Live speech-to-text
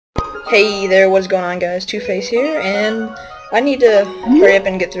Hey there, what's going on guys? Two-Face here, and I need to hurry up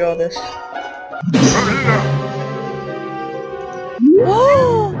and get through all this.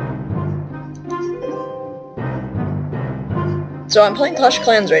 So I'm playing Clash of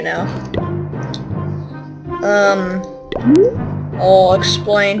Clans right now. I'll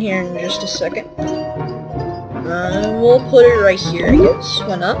explain here in just a second. We'll put it right here, I guess.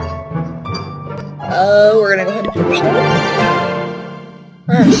 Why not? We're gonna go ahead and finish that.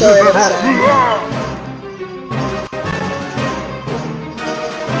 I'm sorry about that.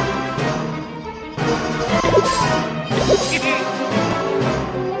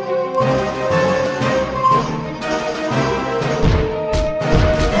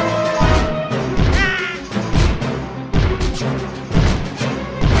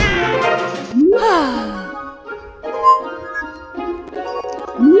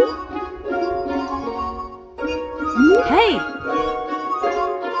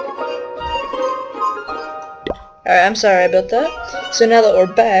 Alright, I'm sorry about that. So now that we're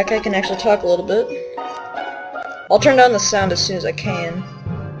back, I can actually talk a little bit. I'll turn down the sound as soon as I can.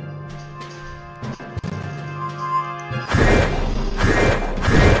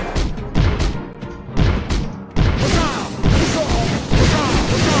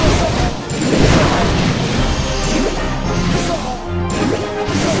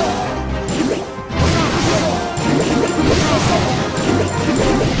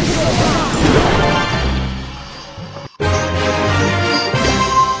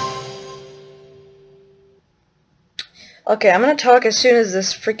 Okay, I'm gonna talk as soon as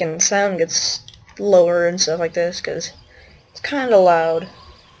this freaking sound gets lower and stuff like this, because it's kinda loud.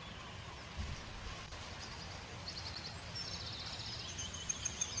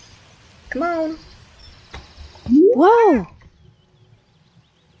 Come on. Whoa!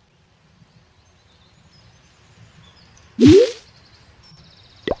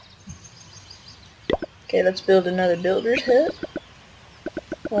 Okay, let's build another builder's hut.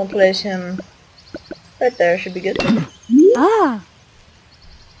 I'll place him right there, should be good. Ah!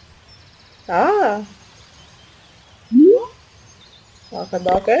 Ah!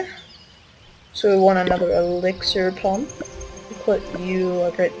 Okay. So we want another elixir plum. We'll put you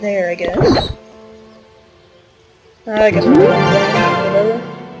like right there, I guess. I guess we'll do whatever.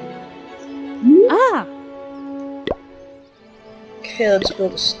 Ah! Okay, let's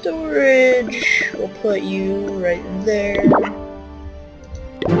build a storage. We'll put you right there.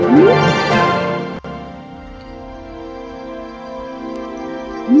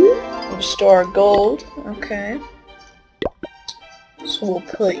 We'll store our gold. Okay. So we'll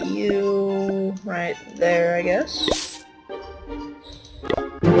put you right there, I guess.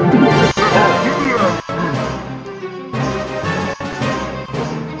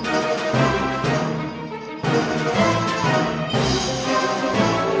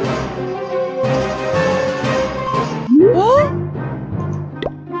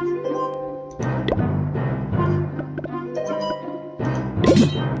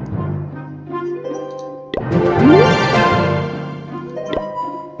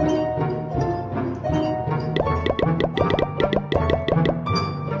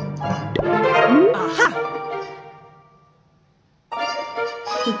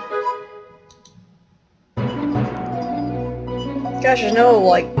 Gosh, there's no,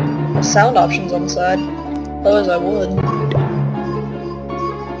 like, sound options on the side. Otherwise I would.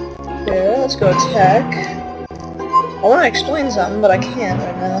 Okay, let's go attack. I want to explain something, but I can't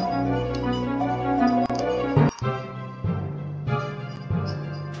right now.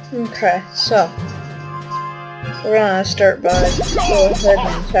 Okay, so we're gonna start by go ahead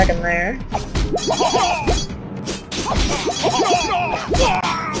and attacking there.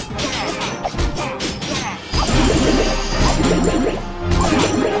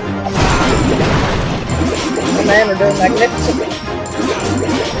 Oh man, we're doing magnificent.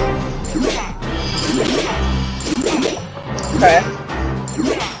 Okay.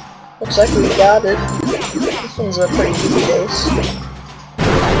 Looks like we got it. This one's a pretty easy base.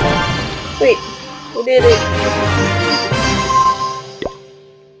 Wait, we did it.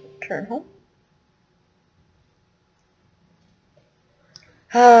 Turn home.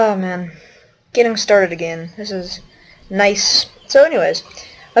 Oh man. Getting started again. This is nice. So anyways,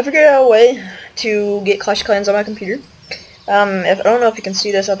 I figured out a way to get Clash of Clans on my computer. I don't know if you can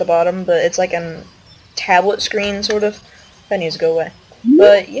see this at the bottom, but it's like a tablet screen, sort of. That needs to go away.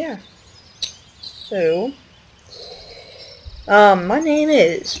 But yeah. So, my name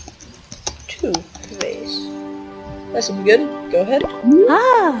is Two-Face. That should be good. Go ahead.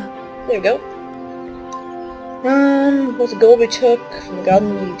 Ah! There we go. What's the gold we took from the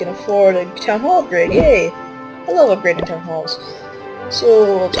Golden League? You can afford a town hall upgrade. Yay! I love upgrading town halls.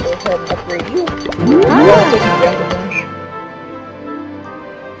 So let's go ahead and upgrade you.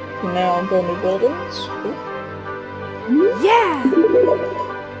 Now I'm building new buildings. Ooh. Yeah.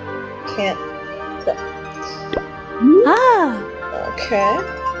 Can't. Ah. Okay.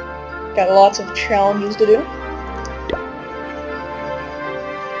 Got lots of challenges to do.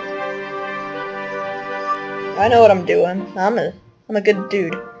 I know what I'm doing. I'm a good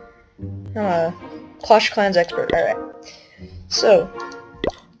dude. I'm a Clash of Clans expert. Alright. So,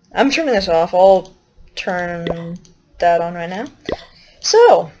 I'm turning this off. I'll turn that on right now.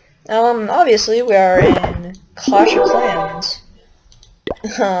 So, obviously we are in Clash of Clans.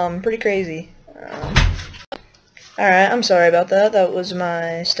 Pretty crazy. Alright, I'm sorry about that. That was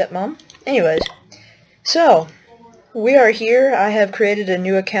my stepmom. Anyways, so, we are here. I have created a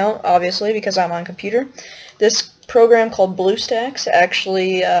new account, obviously, because I'm on computer. This program called BlueStacks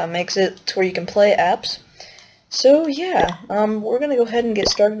actually makes it to where you can play apps. So, yeah, we're going to go ahead and get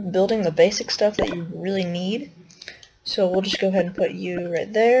started building the basic stuff that you really need. So we'll just go ahead and put you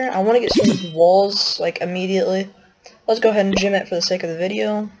right there. I want to get started with walls, like, immediately. Let's go ahead and gym it for the sake of the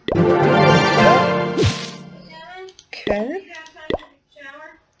video. Okay.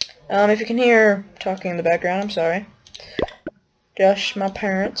 If you can hear talking in the background, I'm sorry. Just my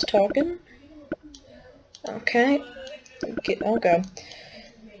parents talking. Okay. Okay.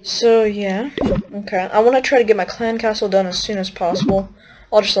 So, yeah. Okay. I want to try to get my clan castle done as soon as possible.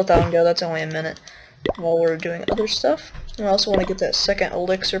 I'll just let that one go. That's only a minute while we're doing other stuff. I also want to get that second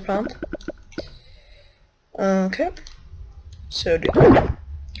elixir pump. Okay. So, do that.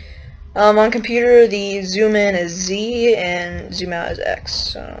 On computer, the zoom in is Z and zoom out is X.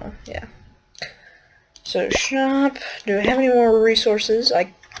 So, yeah. So, shop. Do I have any more resources?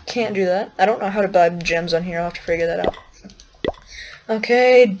 I can't do that. I don't know how to buy gems on here. I'll have to figure that out.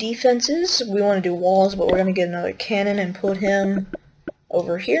 Okay, defenses. We want to do walls, but we're going to get another cannon and put him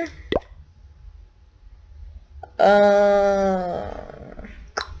over here.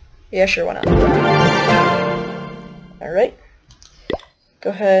 Yeah, sure, why not? Alright. Go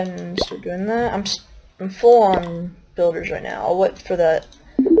ahead and start doing that. I'm full on builders right now. I'll wait for that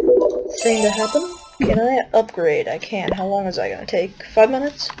thing to happen. Can I upgrade? I can. How long is that gonna take? 5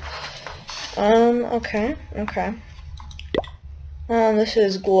 minutes? Okay. This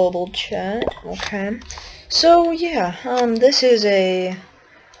is global chat. Okay. So, yeah, this is a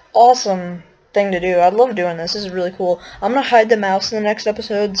awesome thing to do. I love doing this. This is really cool. I'm gonna hide the mouse in the next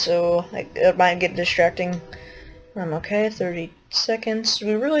episode, so it might get distracting. Okay, 30 seconds.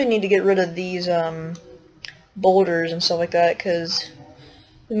 We really need to get rid of these, boulders and stuff like that, because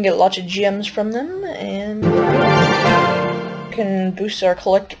we can get lots of gems from them, and can boost our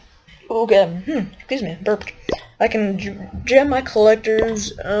collect. Okay, excuse me, burped. I can gem my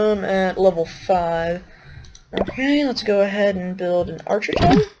collectors at level 5. Okay, let's go ahead and build an archer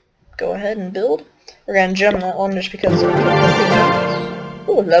tower. Go ahead and build. We're gonna gem that one just because.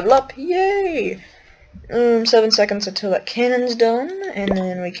 Oh, level up! Yay! 7 seconds until that cannon's done, and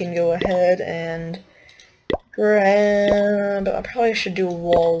then we can go ahead and grab. I probably should do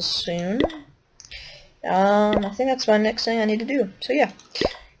walls soon. I think that's my next thing I need to do. So yeah,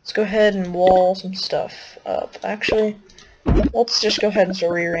 let's go ahead and wall some stuff up. Actually, let's just go ahead and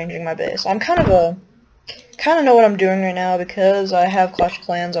start rearranging my base. I'm kind of know what I'm doing right now because I have Clash of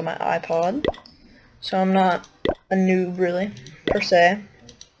Clans on my iPod, so I'm not a noob really per se.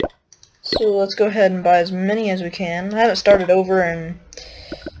 So let's go ahead and buy as many as we can. I haven't started over in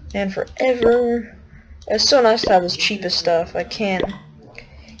forever. It's so nice to have this cheapest stuff. I can't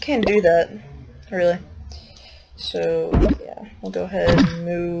do that really. So yeah, we'll go ahead and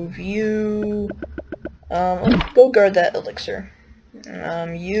move you. Go guard that elixir.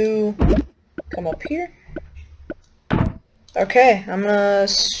 You come up here. Okay, I'm gonna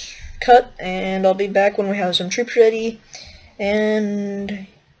cut, and I'll be back when we have some troops ready, and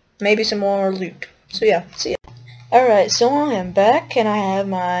maybe some more loot. So yeah, see ya. Alright, so I am back, and I have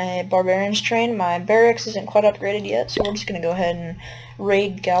my barbarians trained. My barracks isn't quite upgraded yet, so we're just gonna go ahead and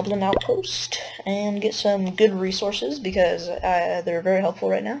raid Goblin Outpost and get some good resources, because they're very helpful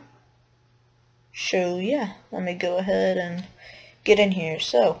right now. So yeah, let me go ahead and get in here.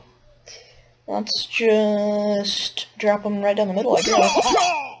 So let's just drop them right down the middle, I guess.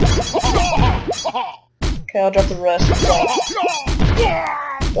 Okay, I'll drop the rest.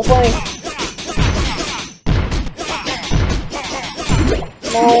 Go flank.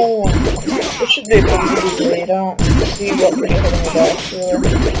 No, this should be a pretty easy raid. I don't see what we're hitting the back, really.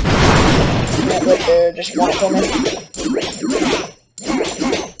 That right there, just one for me.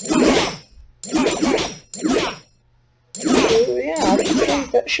 So yeah, I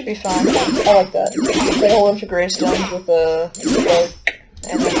think that should be fine. I like that. They hold them to gravestones with a dark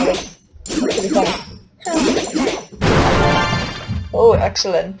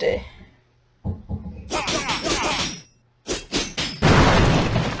excelente.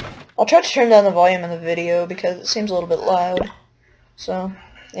 I'll try to turn down the volume in the video because it seems a little bit loud. So,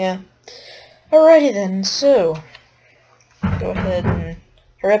 yeah. Alrighty then, so go ahead and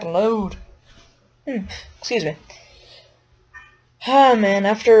hurry up and load. Excuse me. Ah man,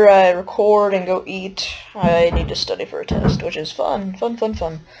 after I record and go eat, I need to study for a test, which is fun.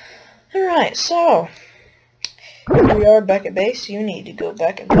 Alright, so here we are back at base. You need to go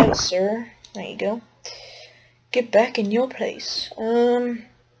back in place, sir. There you go. Get back in your place.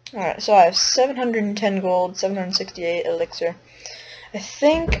 Alright, so I have 710 gold, 768 elixir. I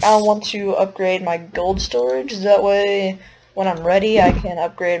think I want to upgrade my gold storage, that way when I'm ready I can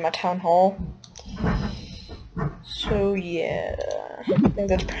upgrade my town hall. So yeah, I think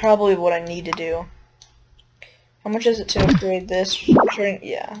that's probably what I need to do. How much is it to upgrade this?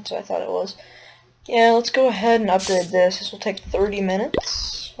 Yeah, that's what I thought it was. Yeah, let's go ahead and upgrade this. This will take 30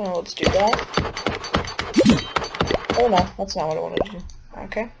 minutes. Oh, let's do that. Oh no, that's not what I wanted to do.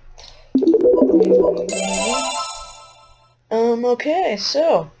 Okay. Okay,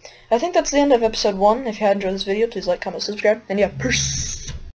 so I think that's the end of episode 1. If you had enjoyed this video, please like, comment, subscribe, and yeah, peace!